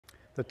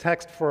The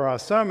text for our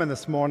sermon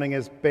this morning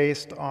is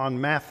based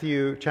on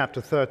Matthew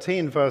chapter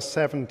 13, verse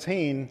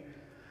 17.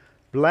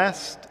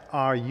 Blessed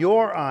are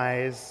your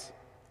eyes,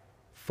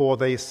 for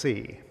they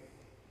see.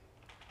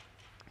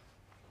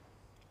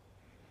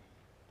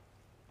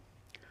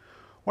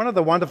 One of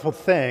the wonderful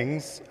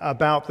things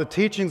about the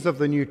teachings of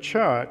the new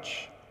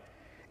church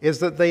is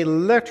that they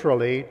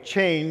literally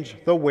change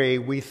the way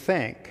we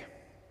think.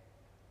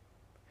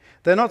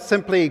 They're not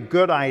simply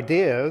good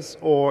ideas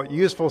or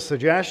useful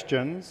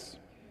suggestions.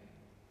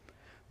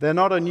 They're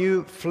not a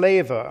new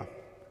flavor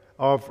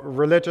of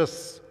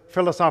religious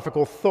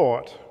philosophical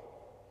thought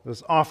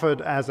that's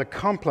offered as a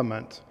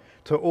complement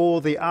to all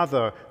the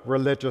other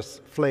religious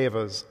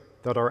flavors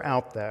that are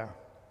out there.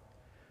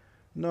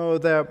 No,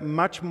 they're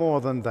much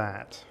more than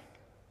that.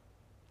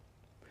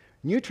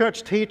 New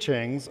church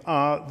teachings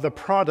are the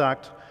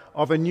product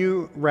of a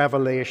new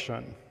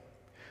revelation,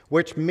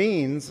 which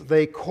means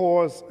they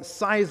cause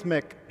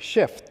seismic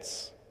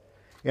shifts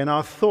in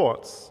our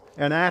thoughts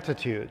and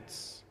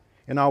attitudes,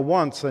 in our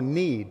wants and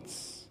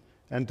needs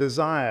and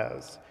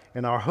desires,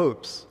 in our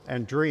hopes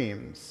and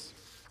dreams.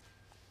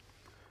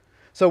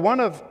 So one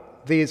of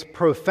these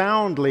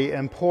profoundly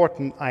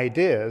important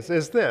ideas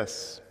is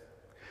this,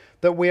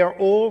 that we are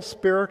all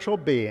spiritual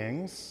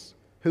beings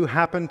who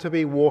happen to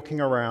be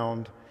walking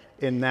around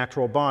in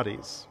natural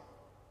bodies.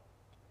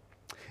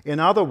 In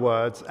other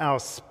words, our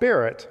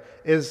spirit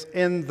is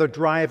in the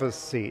driver's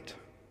seat,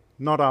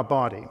 not our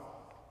body.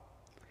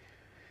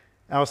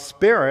 Our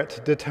spirit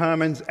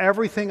determines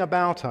everything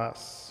about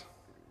us,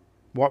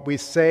 what we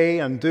say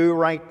and do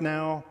right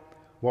now,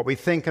 what we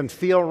think and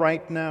feel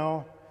right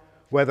now,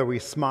 whether we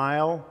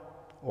smile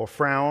or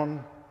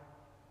frown,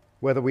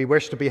 whether we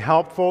wish to be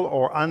helpful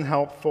or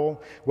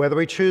unhelpful, whether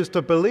we choose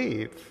to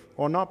believe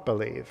or not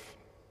believe.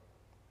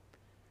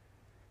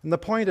 And the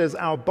point is,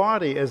 our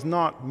body is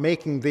not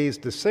making these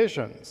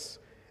decisions.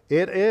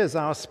 It is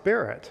our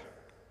spirit.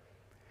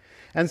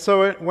 And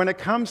so when it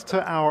comes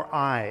to our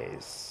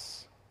eyes,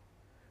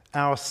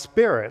 our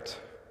spirit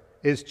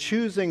is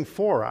choosing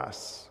for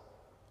us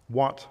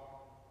what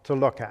to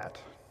look at,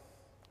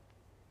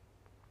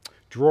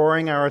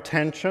 drawing our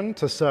attention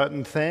to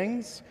certain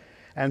things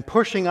and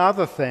pushing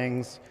other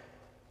things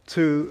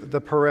to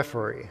the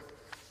periphery.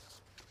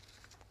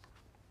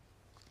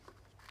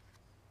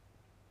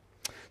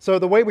 So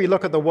the way we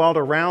look at the world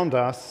around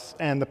us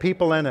and the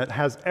people in it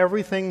has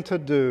everything to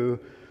do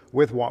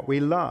with what we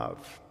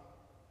love.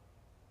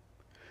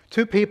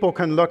 Two people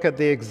can look at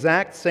the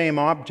exact same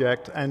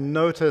object and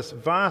notice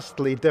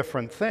vastly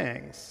different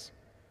things.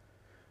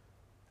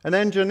 An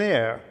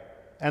engineer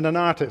and an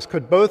artist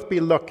could both be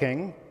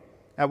looking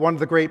at one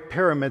of the great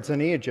pyramids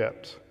in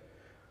Egypt,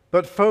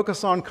 but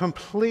focus on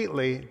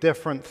completely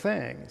different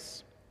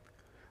things.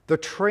 The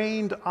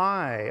trained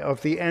eye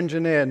of the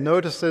engineer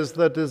notices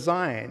the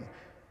design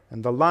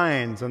and the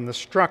lines and the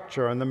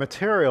structure and the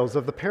materials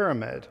of the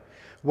pyramid,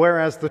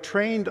 whereas the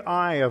trained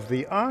eye of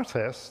the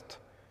artist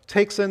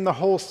takes in the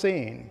whole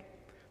scene,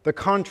 the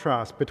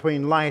contrast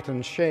between light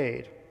and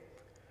shade,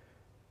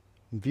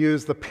 and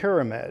views the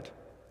pyramid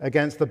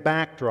against the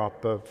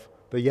backdrop of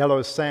the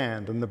yellow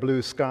sand and the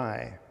blue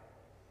sky.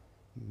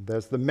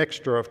 There's the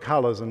mixture of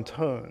colors and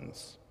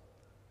tones.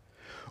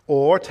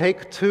 Or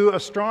take two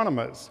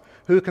astronomers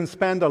who can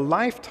spend a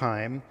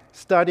lifetime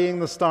studying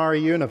the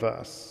starry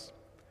universe.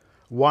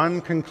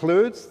 One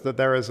concludes that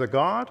there is a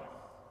God,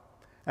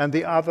 and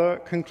the other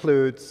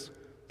concludes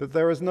that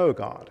there is no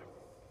God.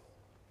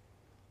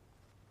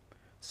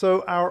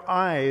 So our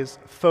eyes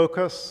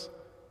focus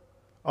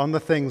on the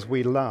things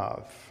we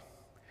love.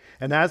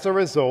 And as a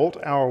result,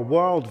 our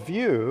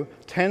worldview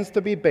tends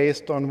to be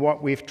based on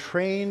what we've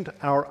trained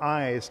our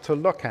eyes to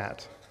look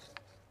at.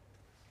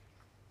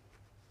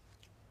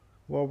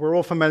 Well, we're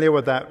all familiar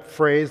with that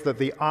phrase that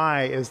the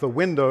eye is the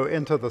window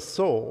into the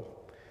soul.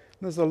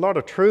 There's a lot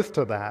of truth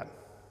to that.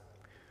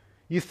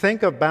 You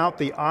think about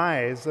the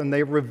eyes and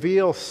they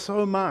reveal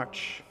so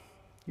much.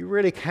 You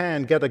really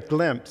can get a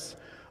glimpse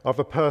of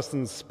a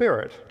person's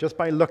spirit just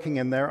by looking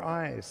in their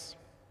eyes.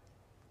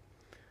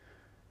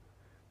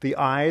 The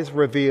eyes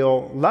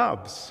reveal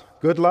loves,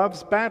 good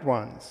loves, bad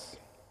ones.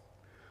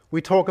 We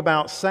talk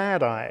about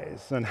sad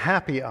eyes and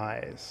happy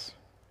eyes,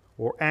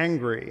 or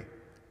angry,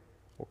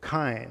 or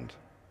kind,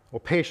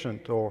 or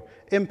patient, or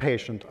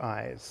impatient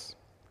eyes.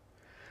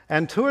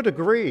 And to a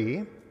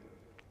degree,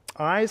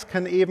 eyes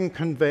can even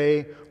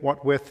convey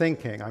what we're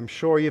thinking. I'm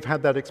sure you've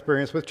had that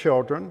experience with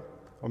children,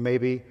 or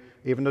maybe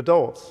even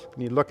adults.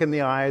 And you look in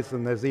the eyes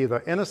and there's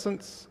either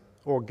innocence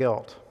or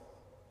guilt.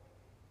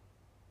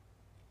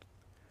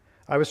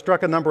 I was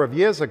struck a number of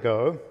years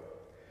ago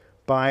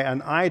by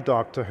an eye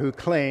doctor who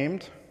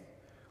claimed,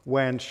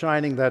 when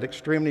shining that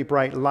extremely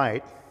bright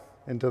light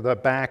into the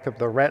back of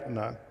the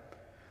retina,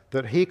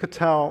 that he could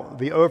tell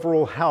the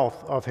overall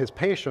health of his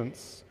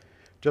patients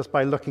just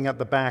by looking at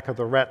the back of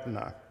the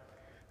retina,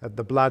 at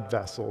the blood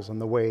vessels and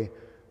the way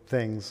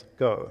things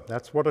go.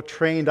 That's what a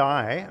trained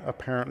eye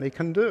apparently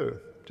can do,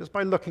 just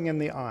by looking in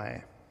the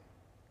eye.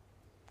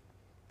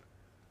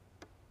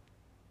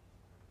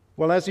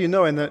 Well, as you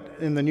know, in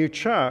the new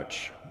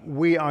church,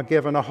 we are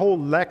given a whole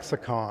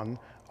lexicon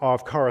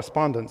of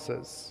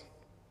correspondences.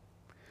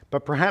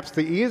 But perhaps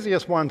the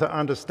easiest one to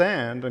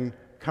understand and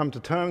come to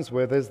terms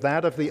with is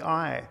that of the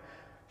eye.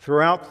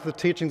 Throughout the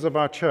teachings of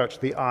our church,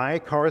 the eye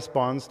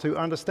corresponds to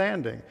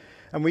understanding.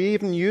 And we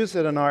even use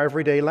it in our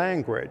everyday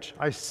language.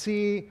 I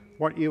see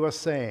what you are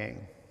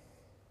saying.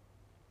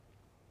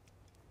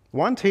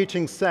 One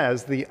teaching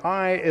says the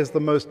eye is the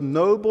most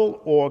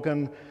noble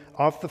organ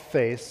of the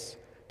face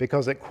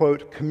because it,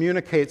 quote,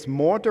 communicates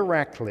more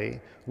directly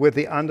with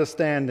the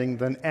understanding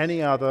than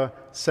any other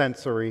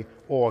sensory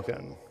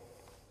organ.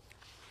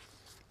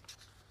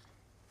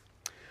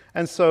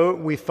 And so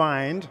we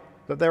find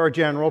that there are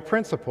general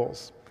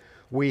principles.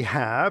 We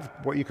have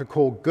what you could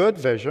call good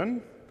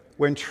vision,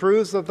 when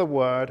truths of the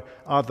Word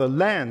are the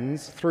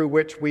lens through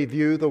which we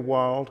view the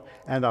world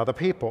and other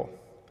people.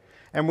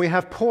 And we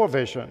have poor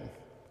vision,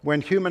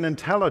 when human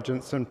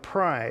intelligence and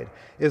pride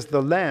is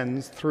the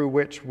lens through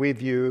which we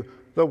view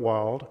the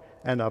world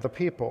and other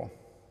people.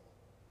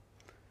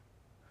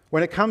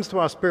 When it comes to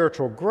our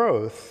spiritual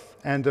growth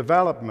and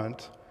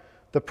development,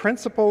 the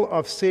principle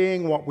of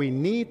seeing what we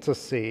need to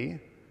see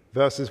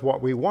versus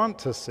what we want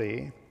to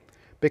see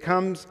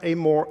becomes a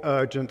more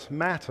urgent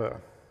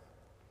matter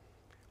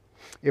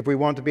if we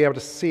want to be able to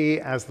see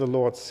as the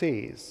Lord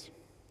sees.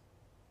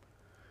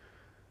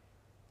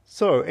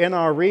 So, in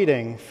our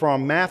reading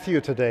from Matthew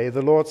today,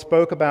 the Lord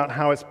spoke about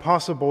how it's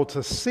possible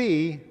to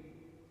see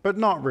but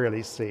not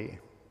really see,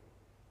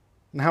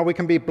 and how we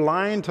can be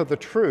blind to the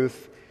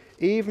truth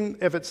even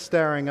if it's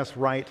staring us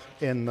right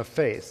in the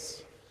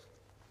face.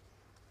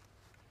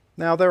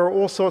 Now, there are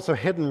all sorts of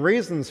hidden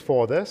reasons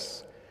for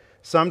this.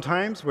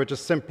 Sometimes we're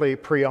just simply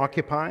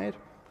preoccupied,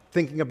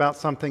 thinking about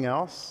something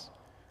else,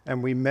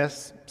 and we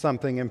miss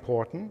something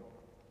important.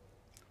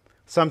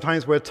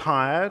 Sometimes we're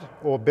tired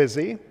or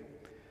busy,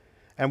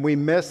 and we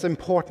miss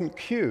important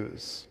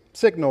cues,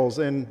 signals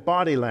in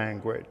body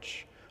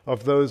language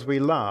of those we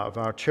love,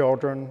 our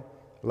children,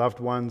 loved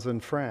ones,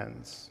 and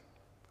friends.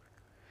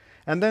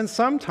 And then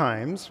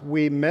sometimes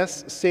we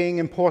miss seeing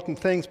important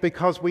things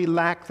because we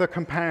lack the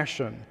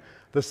compassion,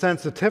 the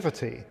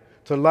sensitivity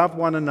to love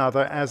one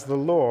another as the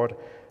Lord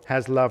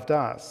has loved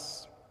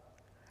us.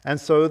 And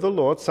so the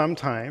Lord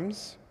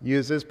sometimes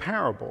uses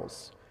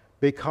parables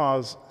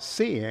because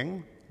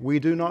seeing we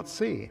do not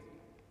see.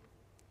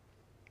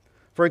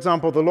 For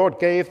example, the Lord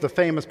gave the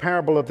famous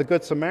parable of the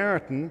Good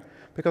Samaritan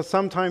because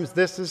sometimes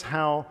this is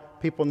how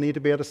people need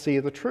to be able to see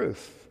the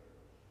truth.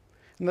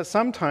 And that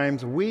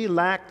sometimes we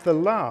lack the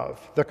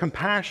love, the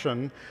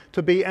compassion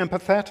to be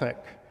empathetic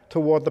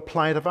toward the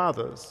plight of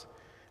others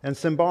and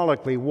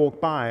symbolically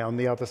walk by on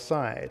the other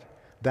side.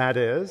 That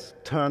is,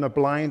 turn a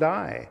blind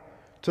eye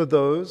to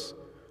those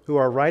who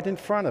are right in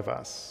front of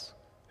us,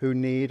 who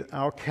need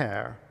our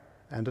care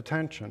and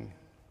attention.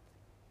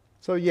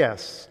 So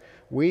yes,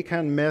 we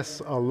can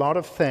miss a lot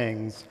of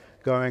things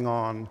going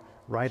on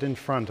right in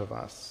front of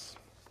us.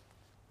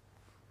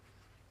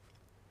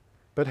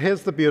 But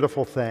here's the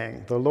beautiful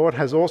thing. The Lord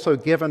has also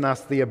given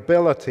us the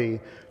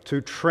ability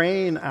to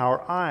train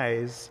our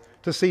eyes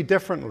to see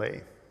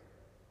differently.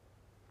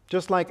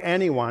 Just like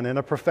anyone in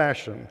a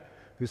profession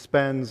who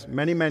spends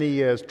many, many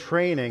years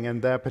training in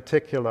their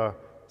particular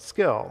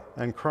skill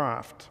and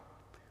craft.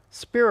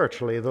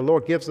 Spiritually, the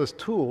Lord gives us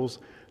tools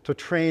to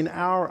train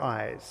our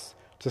eyes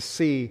to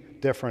see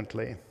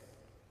differently.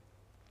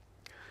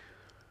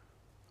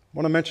 I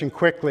want to mention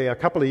quickly, a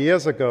couple of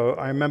years ago,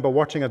 I remember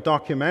watching a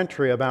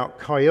documentary about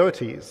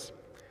coyotes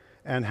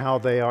and how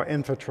they are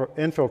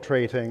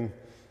infiltrating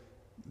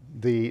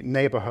the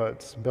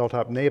neighborhoods,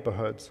 built-up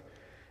neighborhoods.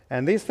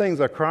 And these things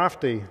are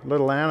crafty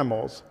little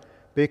animals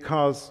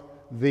because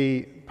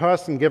the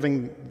person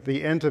giving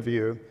the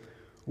interview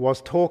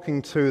was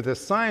talking to the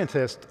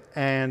scientist,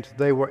 and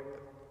they were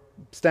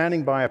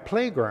standing by a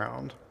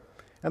playground,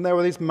 and there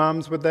were these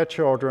mums with their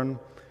children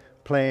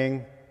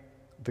playing,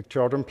 the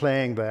children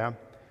playing there,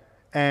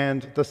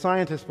 and the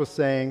scientist was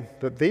saying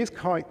that these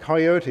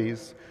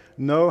coyotes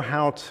know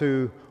how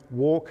to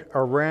walk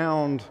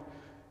around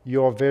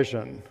your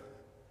vision,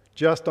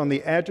 just on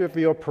the edge of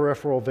your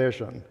peripheral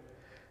vision.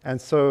 And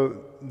so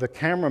the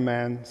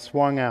cameraman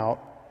swung out,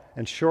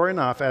 and sure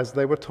enough, as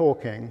they were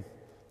talking,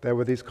 there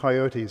were these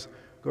coyotes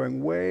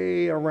going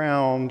way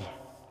around,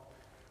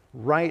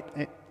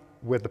 right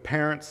with the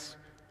parents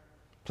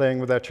playing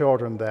with their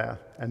children there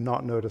and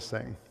not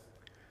noticing.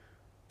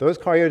 Those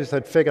coyotes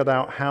had figured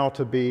out how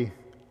to be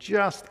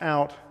just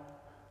out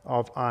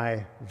of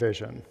eye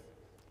vision.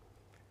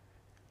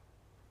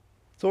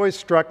 It's always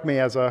struck me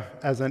as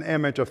an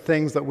image of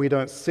things that we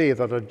don't see,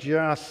 that are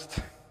just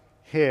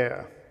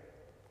here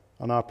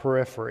on our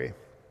periphery.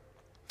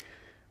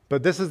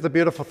 But this is the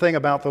beautiful thing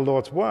about the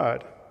Lord's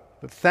Word,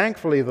 that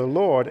thankfully the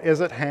Lord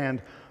is at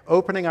hand,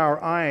 opening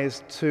our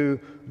eyes to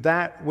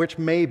that which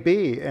may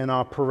be in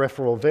our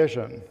peripheral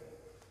vision.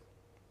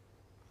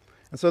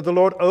 And so the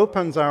Lord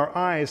opens our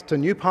eyes to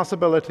new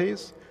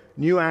possibilities,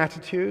 new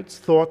attitudes,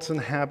 thoughts, and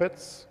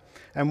habits,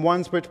 and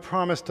ones which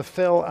promise to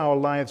fill our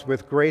lives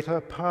with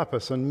greater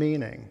purpose and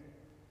meaning.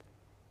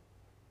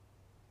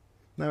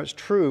 Now, it's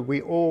true,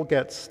 we all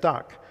get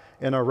stuck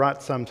in a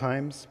rut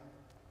sometimes.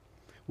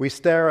 We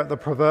stare at the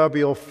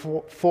proverbial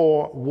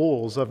four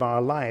walls of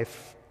our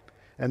life,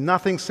 and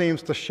nothing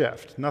seems to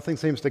shift, nothing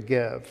seems to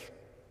give.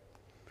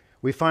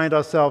 We find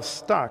ourselves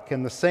stuck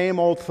in the same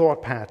old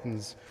thought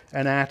patterns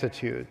and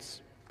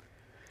attitudes.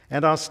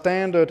 And our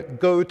standard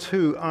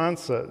go-to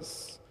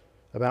answers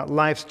about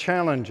life's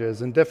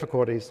challenges and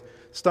difficulties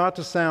start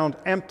to sound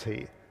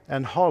empty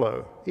and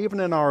hollow, even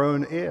in our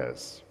own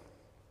ears.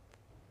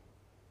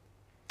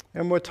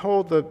 And we're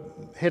told the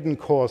hidden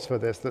cause for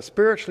this, that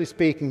spiritually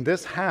speaking,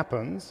 this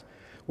happens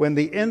when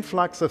the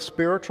influx of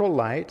spiritual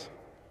light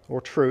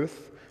or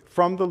truth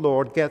from the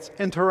Lord gets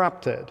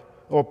interrupted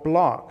or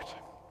blocked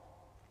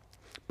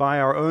by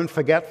our own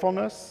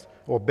forgetfulness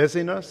or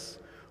busyness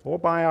or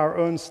by our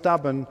own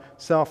stubborn,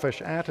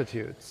 selfish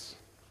attitudes.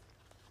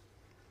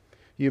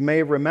 You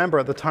may remember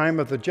at the time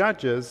of the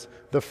Judges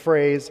the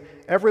phrase,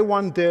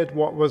 "Everyone did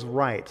what was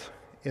right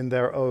in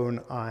their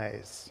own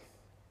eyes."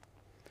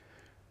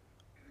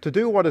 To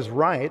do what is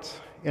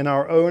right in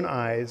our own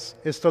eyes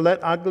is to let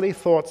ugly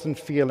thoughts and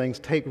feelings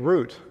take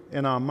root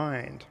in our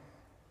mind.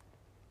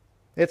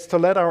 It's to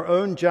let our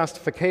own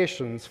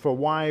justifications for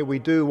why we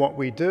do what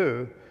we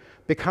do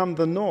become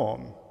the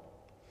norm,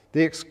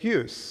 the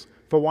excuse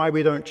for why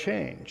we don't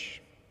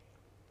change.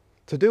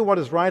 To do what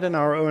is right in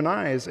our own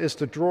eyes is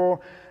to draw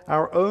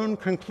our own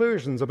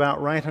conclusions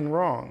about right and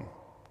wrong,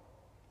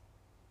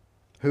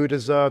 who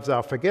deserves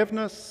our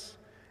forgiveness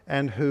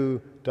and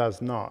who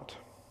does not.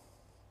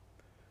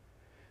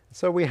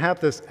 So we have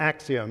this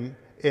axiom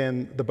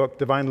in the book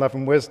Divine Love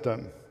and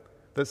Wisdom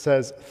that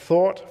says,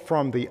 thought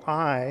from the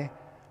eye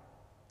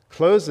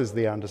closes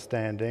the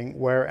understanding,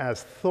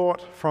 whereas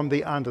thought from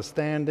the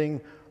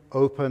understanding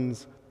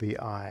opens the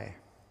eye.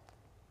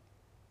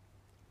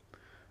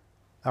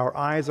 Our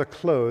eyes are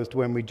closed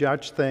when we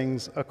judge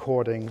things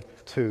according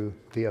to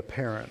the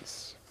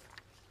appearance.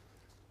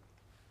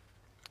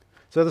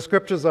 So the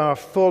scriptures are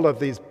full of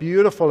these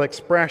beautiful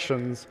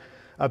expressions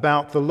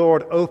about the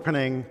Lord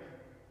opening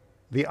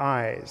the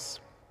eyes.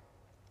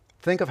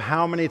 Think of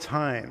how many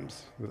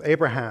times with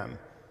Abraham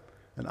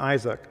and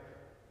Isaac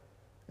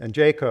and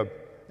Jacob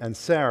and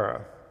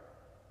Sarah,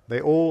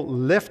 they all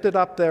lifted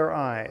up their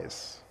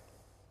eyes.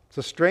 It's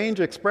a strange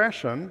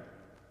expression,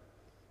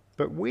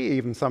 but we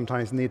even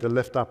sometimes need to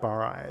lift up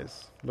our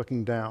eyes,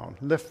 looking down,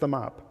 lift them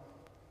up.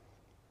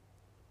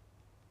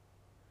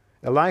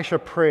 Elisha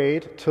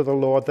prayed to the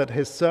Lord that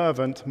his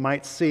servant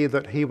might see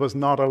that he was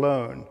not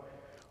alone.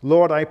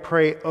 Lord, I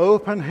pray,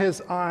 open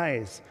his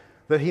eyes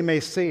that he may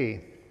see.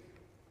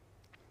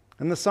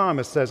 And the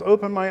psalmist says,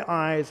 open my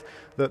eyes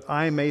that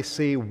I may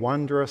see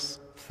wondrous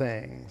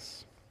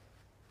things.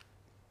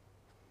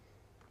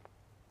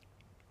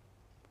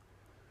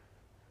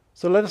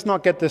 So let us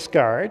not get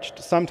discouraged.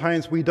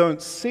 Sometimes we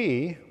don't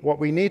see what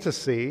we need to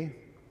see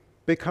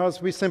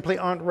because we simply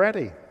aren't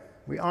ready.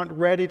 We aren't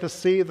ready to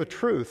see the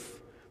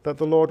truth that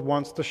the Lord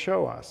wants to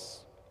show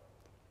us.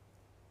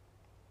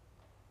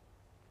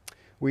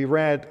 We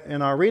read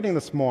in our reading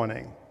this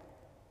morning,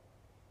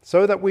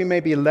 so that we may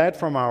be led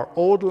from our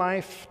old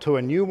life to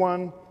a new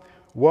one,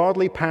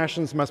 worldly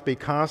passions must be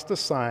cast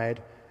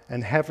aside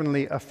and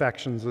heavenly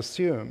affections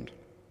assumed.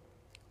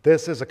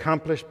 This is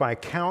accomplished by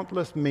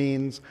countless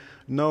means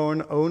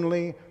known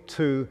only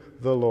to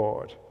the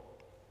Lord.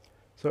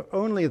 So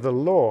only the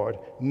Lord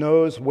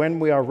knows when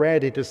we are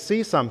ready to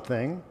see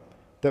something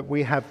that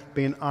we have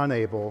been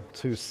unable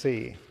to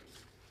see.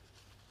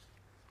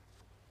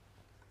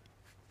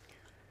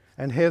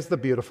 And here's the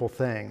beautiful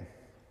thing.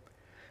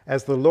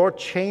 As the Lord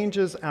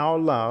changes our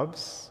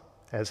loves,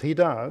 as he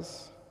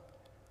does,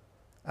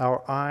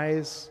 our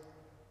eyes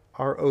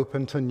are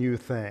open to new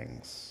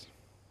things.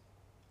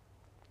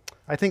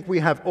 I think we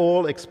have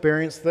all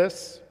experienced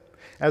this.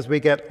 As we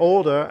get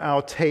older,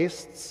 our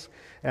tastes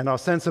and our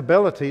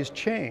sensibilities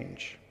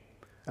change.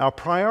 Our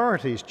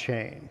priorities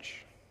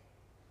change.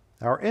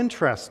 Our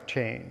interests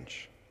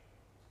change.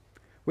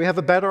 We have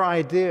a better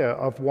idea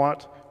of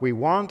what we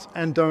want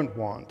and don't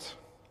want,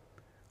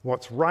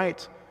 what's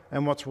right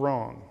and what's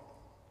wrong.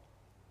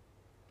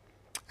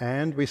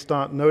 And we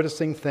start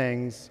noticing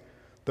things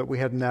that we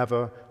had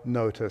never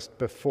noticed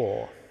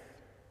before.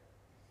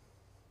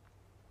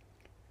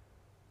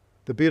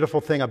 The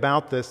beautiful thing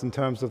about this in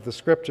terms of the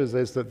scriptures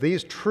is that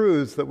these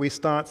truths that we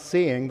start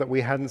seeing that we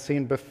hadn't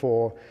seen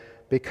before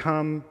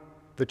become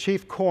the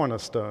chief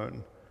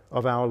cornerstone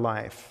of our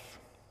life.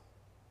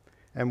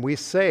 And we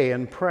say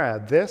in prayer,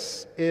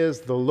 this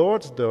is the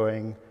Lord's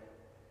doing,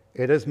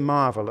 it is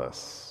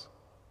marvelous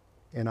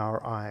in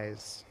our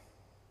eyes.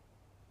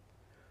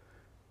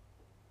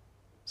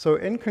 So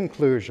in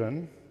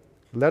conclusion,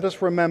 let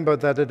us remember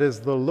that it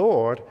is the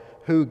Lord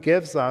who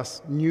gives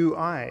us new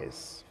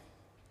eyes.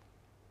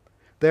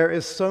 There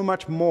is so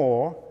much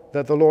more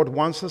that the Lord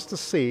wants us to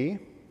see,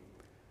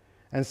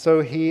 and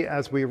so he,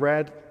 as we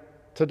read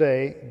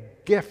today,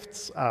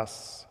 gifts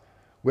us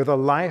with a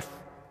life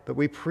that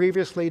we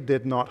previously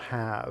did not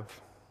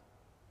have.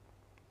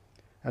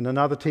 And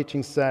another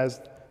teaching says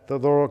that the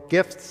Lord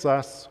gifts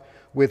us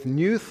with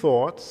new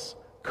thoughts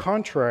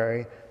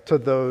contrary to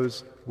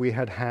those we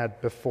had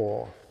had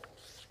before.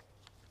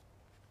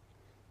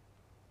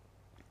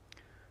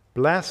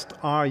 Blessed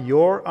are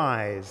your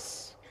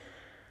eyes,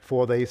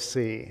 for they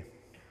see.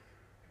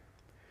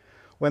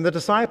 When the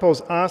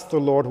disciples asked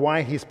the Lord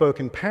why he spoke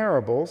in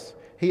parables,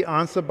 he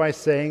answered by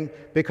saying,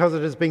 because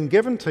it has been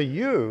given to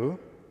you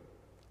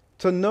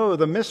to know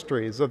the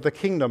mysteries of the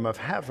kingdom of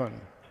heaven.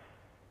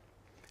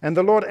 And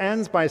the Lord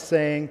ends by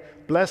saying,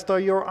 blessed are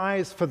your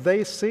eyes, for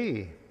they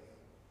see.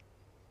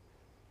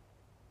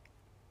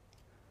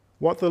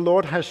 What the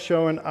Lord has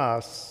shown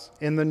us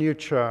in the new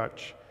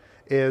church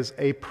is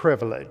a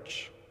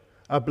privilege,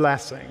 a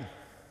blessing.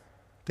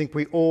 I think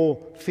we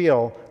all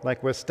feel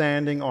like we're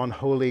standing on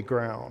holy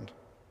ground.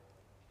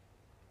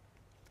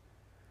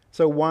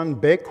 So one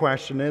big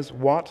question is,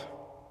 what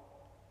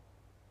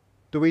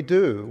do we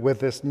do with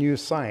this new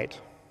sight?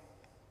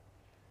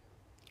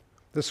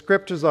 The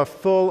scriptures are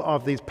full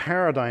of these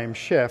paradigm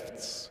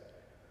shifts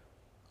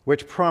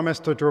which promise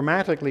to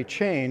dramatically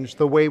change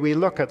the way we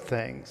look at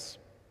things.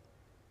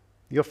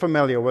 You're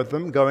familiar with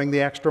them: going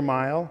the extra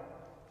mile,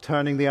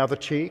 turning the other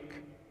cheek,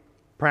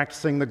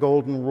 practicing the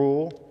golden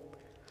rule,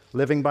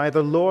 living by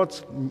the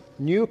Lord's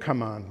new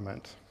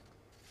commandment.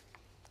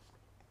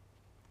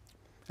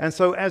 And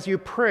so as you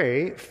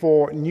pray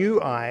for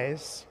new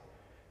eyes,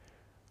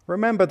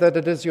 remember that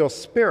it is your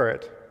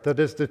spirit that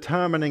is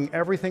determining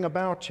everything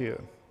about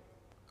you.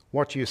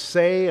 What you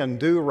say and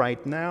do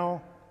right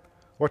now,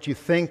 what you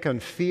think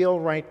and feel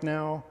right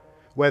now,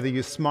 whether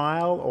you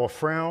smile or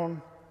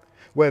frown,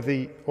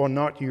 whether or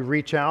not you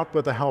reach out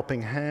with a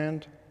helping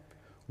hand,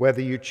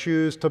 whether you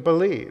choose to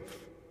believe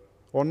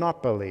or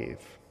not believe.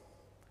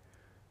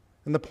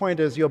 And the point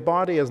is, your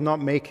body is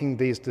not making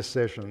these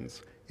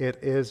decisions. It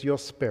is your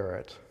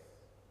spirit.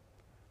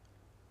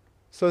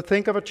 So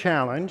think of a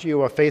challenge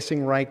you are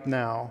facing right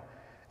now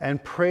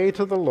and pray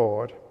to the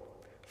Lord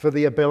for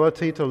the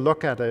ability to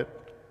look at it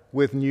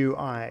with new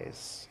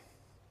eyes.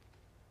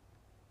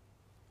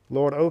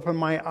 Lord, open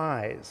my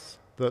eyes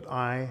that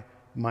I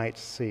might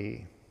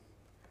see.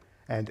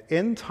 And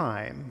in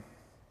time,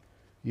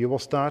 you will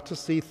start to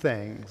see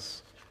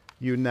things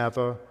you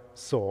never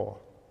saw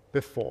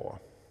before.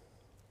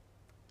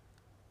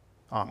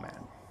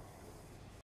 Amen.